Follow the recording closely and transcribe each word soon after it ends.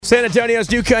San Antonio's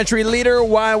new country leader,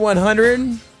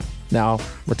 Y100. Now,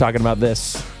 we're talking about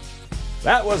this.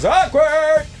 That was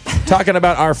awkward. Talking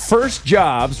about our first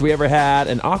jobs we ever had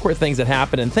and awkward things that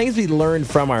happened and things we learned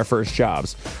from our first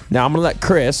jobs. Now, I'm going to let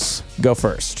Chris go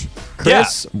first.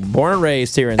 Chris, born and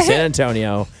raised here in San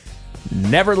Antonio,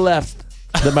 never left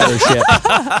the mothership.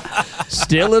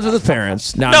 Still lives with his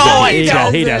parents. No, he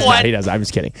does not. He does. I'm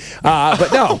just kidding.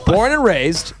 But no, born and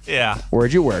raised. Yeah.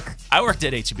 Where'd you work? I worked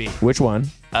at HB. Which one?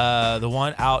 The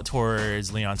one out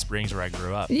towards Leon Springs where I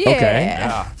grew up. Yeah. Okay.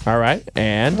 Yeah. All right.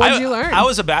 And What'd you learn? I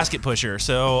was a basket pusher,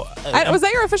 so Was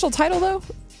that your official title, though?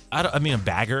 I mean a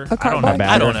bagger. A cart boy?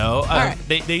 I don't know. right.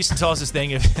 They used to tell us this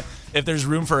thing: if there's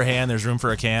room for a hand, there's room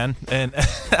for a can, and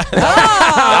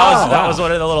that was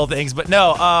one of the little things. But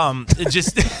no, it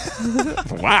just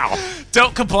wow.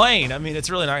 Don't complain. I mean, it's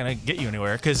really not going to get you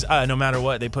anywhere because no matter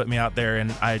what, they put me out there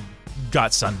and I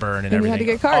got sunburn and you everything had to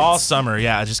get carts. all summer.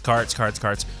 Yeah, just carts.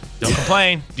 Don't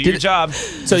complain. Do your job.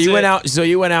 So you went out. So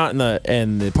you went out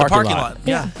in the parking lot.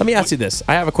 Yeah. Let me ask you this.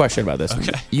 I have a question about this.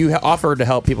 Okay. You offered to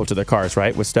help people to their cars,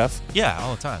 right, with stuff? Yeah,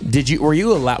 all the time. Were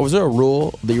you allowed? Was there a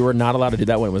rule that you were not allowed to do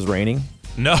that when it was raining?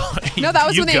 No. No, that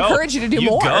was when they encouraged you to do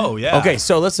more. Go, yeah. Okay,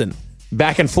 so listen.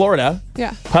 Back in Florida,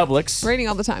 Yeah. Publix, Raining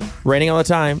all the time. raining all the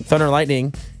time, thunder and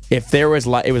lightning. If there was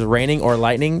it was raining or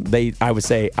lightning, I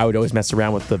would always mess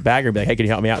around with the bagger and be like, hey, can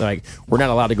you help me out? And they're like, we're not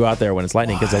allowed to go out there when it's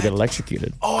lightning because they'll get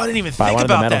electrocuted. Oh, I didn't even By think one of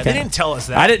the about metal that. They cans. didn't tell us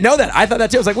that. I didn't know that. I thought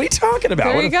that too. I was like, what are you talking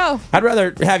about? There you go. I'd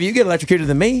rather have you get electrocuted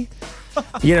than me.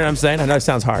 You know what I'm saying? I know it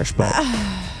sounds harsh, but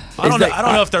I don't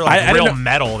know if they're like real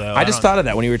metal though. I just thought of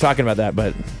that when you were talking about that,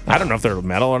 but I don't know if they're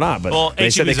metal or not. But they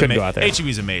said they couldn't go out there.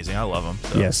 HEB's amazing. I love them.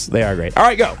 So. Yes, they are great. All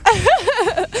right, go.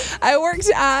 I worked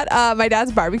at my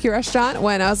dad's barbecue restaurant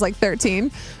when I was like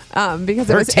 13. Because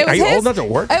it was Are you his, old enough to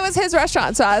work? It was his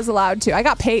restaurant, so I was allowed to. I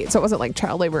got paid, so it wasn't like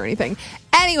child labor or anything.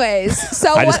 Anyways,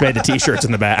 so I just made the T-shirts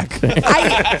in the back.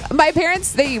 My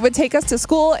parents, they would take us to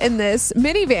school in this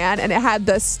minivan, and it had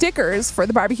the stickers for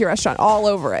the barbecue restaurant all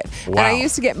over it. Wow. And I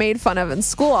used to get made fun of in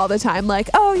school all the time, like,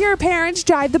 oh, your parents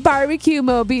drive the barbecue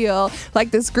mobile.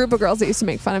 Like this group of girls that used to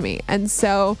make fun of me. And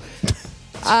so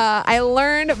I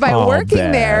learned by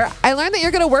working there, I learned that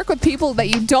you're going to work with people that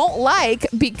you don't like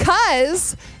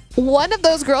because one of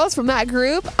those girls from that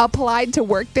group applied to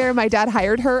work there. My dad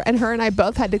hired her, and I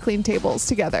both had to clean tables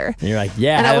together. And you're like,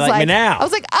 yeah, and I like me now. I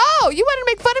was like, oh, you wanted to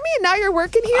make fun of me, and now you're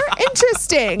working here?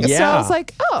 Interesting. Yeah. So I was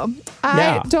like, oh,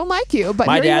 I don't like you, but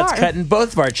my here you dad's are. cutting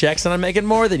both of our checks, and I'm making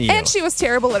more than you. And she was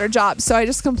terrible at her job, so I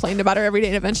just complained about her every day,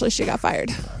 and eventually she got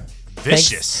fired.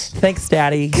 Vicious. Thanks,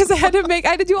 Daddy. Because I had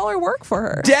to do all her work for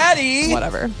her. Daddy.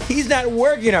 Whatever. He's not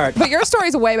working hard. But your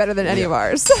story's way better than any of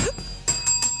ours.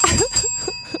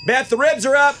 Beth, the ribs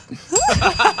are up. Beth,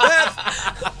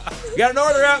 you got an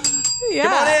order up. Yeah.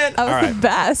 Come on in. That was All right. the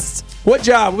best. What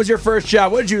job? What was your first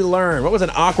job? What did you learn? What was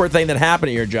an awkward thing that happened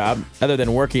at your job other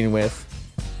than working with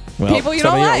People you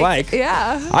somebody don't like.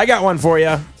 Yeah. I got one for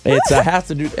you. It has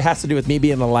to do with me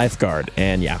being a lifeguard,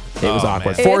 and yeah, it was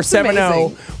awkward. Man. It's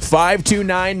amazing.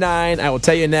 470-5299. I will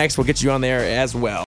tell you next. We'll get you on there as well.